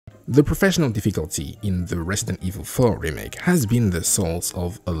The professional difficulty in the Resident Evil 4 remake has been the source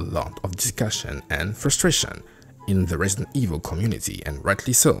of a lot of discussion and frustration in the Resident Evil community, and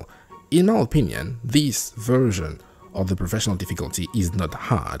rightly so. In my opinion, this version of the professional difficulty is not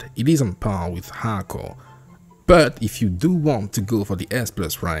hard, it is on par with hardcore. But if you do want to go for the S+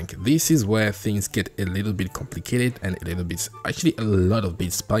 rank, this is where things get a little bit complicated and a little bit, actually a lot of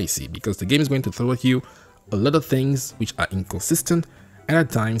bit spicy, because the game is going to throw at you a lot of things which are inconsistent and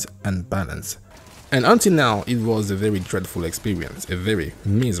at times unbalanced. And until now, it was a very dreadful experience, a very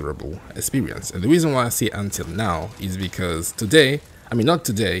miserable experience. And the reason why I say until now is because today, I mean not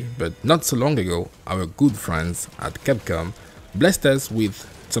today, but not so long ago, our good friends at Capcom blessed us with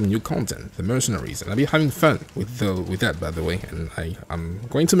some new content, the Mercenaries, and I'll be having fun with that, by the way, and I'm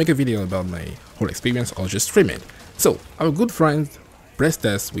going to make a video about my whole experience or just stream it. So our good friends blessed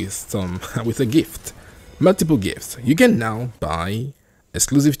us with with a gift, multiple gifts. You can now buy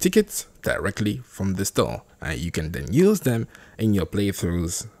exclusive tickets directly from the store, and you can then use them in your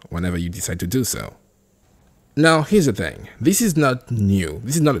playthroughs whenever you decide to do so. Now here's the thing, this is not new,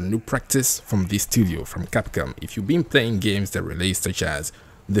 this is not a new practice from this studio, from Capcom. If you've been playing games that release such as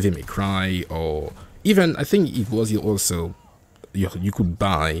Devil May Cry, or even I think it was also you could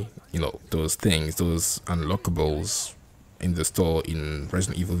buy, you know, those things, those unlockables in the store in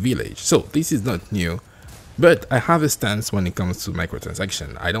Resident Evil Village. So this is not new, but I have a stance when it comes to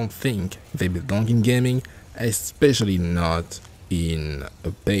microtransaction. I don't think they belong in gaming, especially not in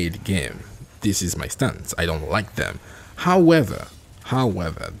a paid game. This is my stance. I don't like them. However,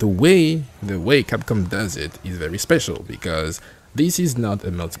 the way Capcom does it is very special, because this is not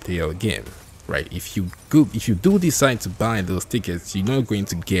a multiplayer game, right? If you do decide to buy those tickets, you're not going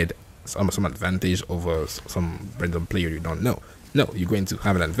to get some advantage over some random player you don't know. No, you're going to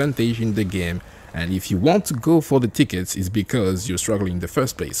have an advantage in the game, and if you want to go for the tickets, it's because you're struggling in the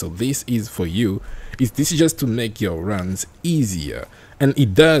first place. So this is for you. This is just to make your runs easier, and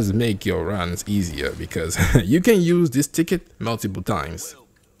it does make your runs easier because you can use this ticket multiple times.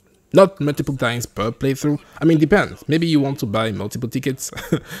 Not multiple times per playthrough. I mean, depends. Maybe you want to buy multiple tickets.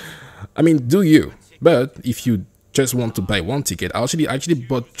 I mean, do you? But if you just want to buy one ticket, I actually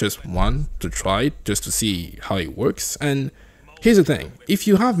bought just one to try it, just to see how it works. And here's the thing, if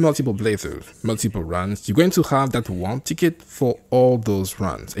you have multiple playthroughs, multiple runs, you're going to have that one ticket for all those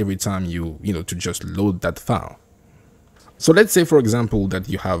runs every time you to just load that file. So let's say, for example, that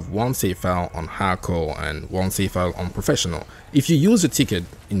you have one save file on hardcore and one save file on professional. If you use a ticket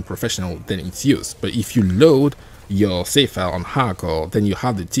in professional, then it's used. But if you load your save file on hardcore, then you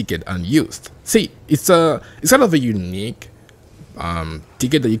have the ticket unused. See, it's kind of a unique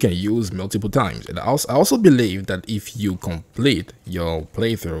ticket that you can use multiple times. And I also believe that if you complete your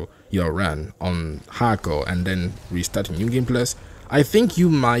playthrough, your run on hardcore, and then restart a new game plus, I think you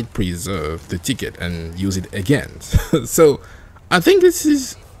might preserve the ticket and use it again. So I think this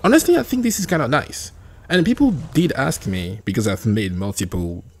is, honestly, I think this is kind of nice. And people did ask me, because I've made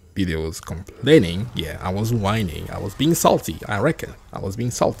multiple videos complaining, yeah, I was whining, I was being salty, I reckon. I was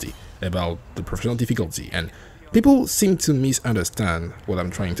being salty about the professional difficulty, and people seem to misunderstand what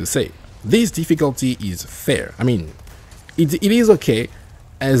I'm trying to say. This difficulty is fair. I mean, it is okay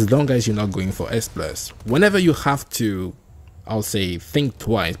as long as you're not going for S+. Whenever you have to, I'll say, think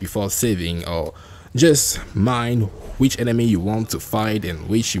twice before saving, or just mind which enemy you want to fight and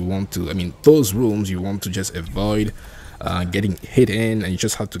which you want to, I mean, those rooms you want to just avoid getting hit in, and you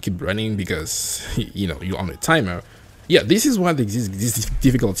just have to keep running because you're on a timer. Yeah, this is why this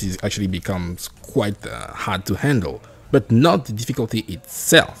difficulty actually becomes quite hard to handle, but not the difficulty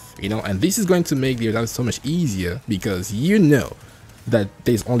itself, and this is going to make the result so much easier because you know that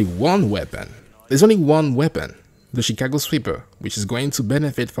there's only one weapon. There's only one weapon, the Chicago Sweeper, which is going to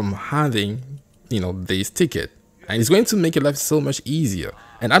benefit from having, this ticket, and it's going to make your life so much easier.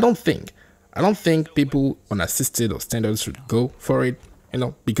 And I don't think people on assisted or standard should go for it,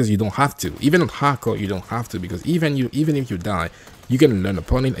 because you don't have to. Even on hardcore, you don't have to, because even if you die, you can learn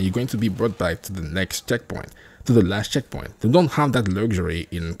upon it, and you're going to be brought back to the next checkpoint, to the last checkpoint. You don't have that luxury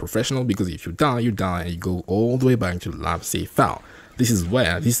in professional, because if you die, and you go all the way back to the last save file. This is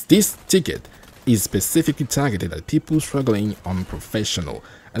where this ticket is specifically targeted at people struggling on professional.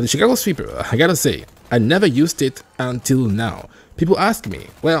 And the Chicago Sweeper, I gotta say, I never used it until now. People ask me,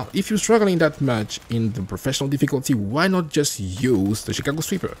 well, if you're struggling that much in the professional difficulty, why not just use the Chicago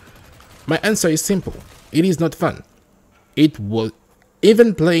Sweeper? My answer is simple. It is not fun. It was,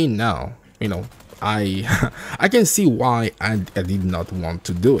 even playing now, I can see why I did not want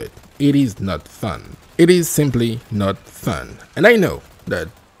to do it. It is not fun. It is simply not fun. And I know that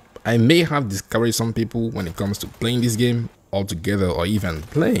I may have discouraged some people when it comes to playing this game. altogether or even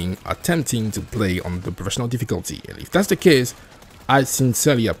attempting to play on the professional difficulty. And if that's the case, I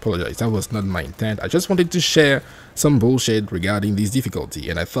sincerely apologize. That was not my intent. I just wanted to share some bullshit regarding this difficulty,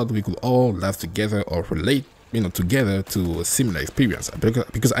 and I thought we could all laugh together or relate, together to a similar experience,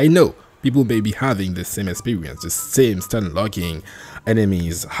 because I know people may be having the same experience, the same stun locking,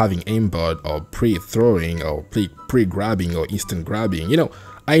 enemies having aimbot or pre-throwing or pre-grabbing or instant grabbing.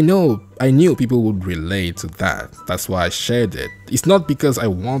 I knew people would relate to that. That's why I shared it. It's not because I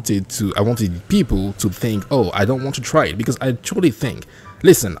wanted people to think, oh, I don't want to try it, because I truly think,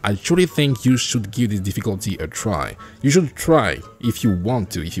 listen, I truly think you should give this difficulty a try. You should try if you want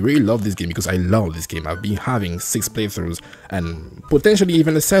to, if you really love this game, because I love this game. I've been having 6 playthroughs and potentially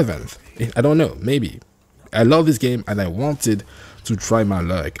even a 7th. I don't know, maybe. I love this game and I wanted to try my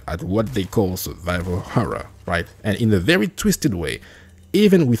luck at what they call survival horror, right? And in a very twisted way.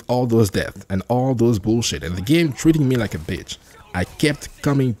 Even with all those deaths and all those bullshit and the game treating me like a bitch, I kept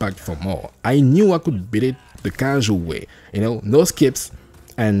coming back for more. I knew I could beat it the casual way, no skips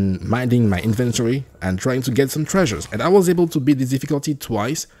and minding my inventory and trying to get some treasures. And I was able to beat this difficulty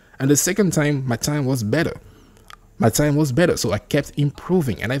twice, and the second time my time was better. So I kept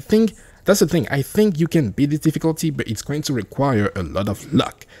improving, and I think that's the thing. I think you can beat this difficulty, but it's going to require a lot of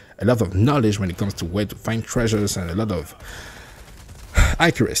luck, a lot of knowledge when it comes to where to find treasures, and a lot of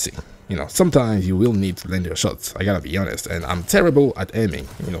accuracy. Sometimes you will need to land your shots. I gotta be honest, and I'm terrible at aiming.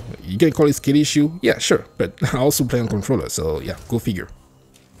 You can call it skill issue, yeah, sure, but I also play on controller, so yeah, go figure.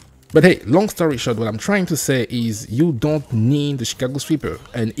 But hey, long story short, what I'm trying to say is you don't need the Chicago Sweeper,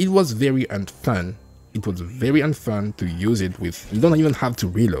 and it was very unfun. It was very unfun to use it with. You don't even have to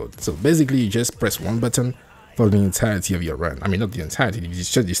reload. So basically, you just press one button for the entirety of your run. I mean, not the entirety. You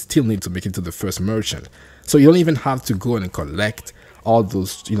still need to make it to the first merchant. So you don't even have to go and collect all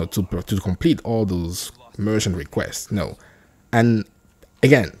those, to complete all those merchant requests. No. And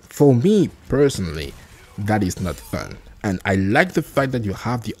again, for me personally, that is not fun. And I like the fact that you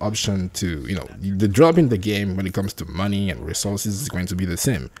have the option to, the drop in the game when it comes to money and resources is going to be the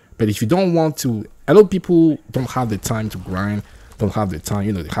same. But if you don't want to, I know people don't have the time to grind, don't have the time,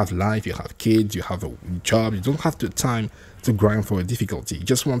 you have life, you have kids, you have a job, you don't have the time to grind for a difficulty. You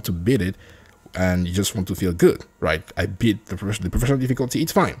just want to beat it, and you just want to feel good, right? I beat the professional difficulty,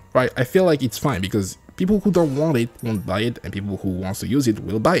 it's fine, right? I feel like it's fine because people who don't want it won't buy it, and people who wants to use it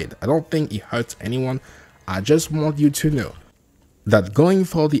will buy it. I don't think it hurts anyone. I just want you to know that going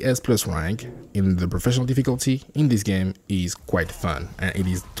for the S+ rank in the professional difficulty in this game is quite fun, and it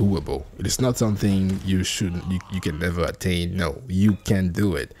is doable. It is not something you can never attain. No, you can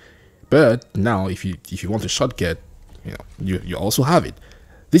do it. But now if you want a shortcut, you also have it.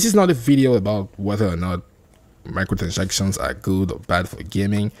 This is not a video about whether or not microtransactions are good or bad for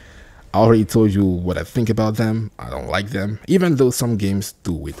gaming. I already told you what I think about them. I don't like them, even though some games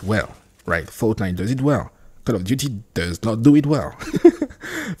do it well, right? Fortnite does it well. Call of Duty does not do it well.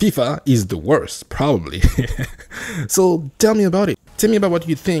 FIFA is the worst, probably. So tell me about it. Tell me about what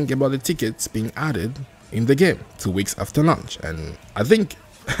you think about the tickets being added in the game 2 weeks after launch. And I think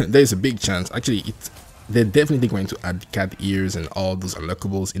there's a big chance, actually, they're definitely going to add cat ears and all those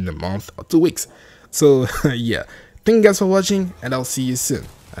unlockables in a month or 2 weeks. So yeah, thank you guys for watching, and I'll see you soon.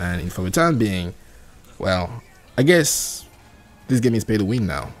 And for the time being, well, I guess this game is pay to win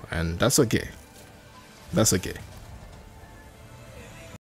now, and that's okay. That's okay.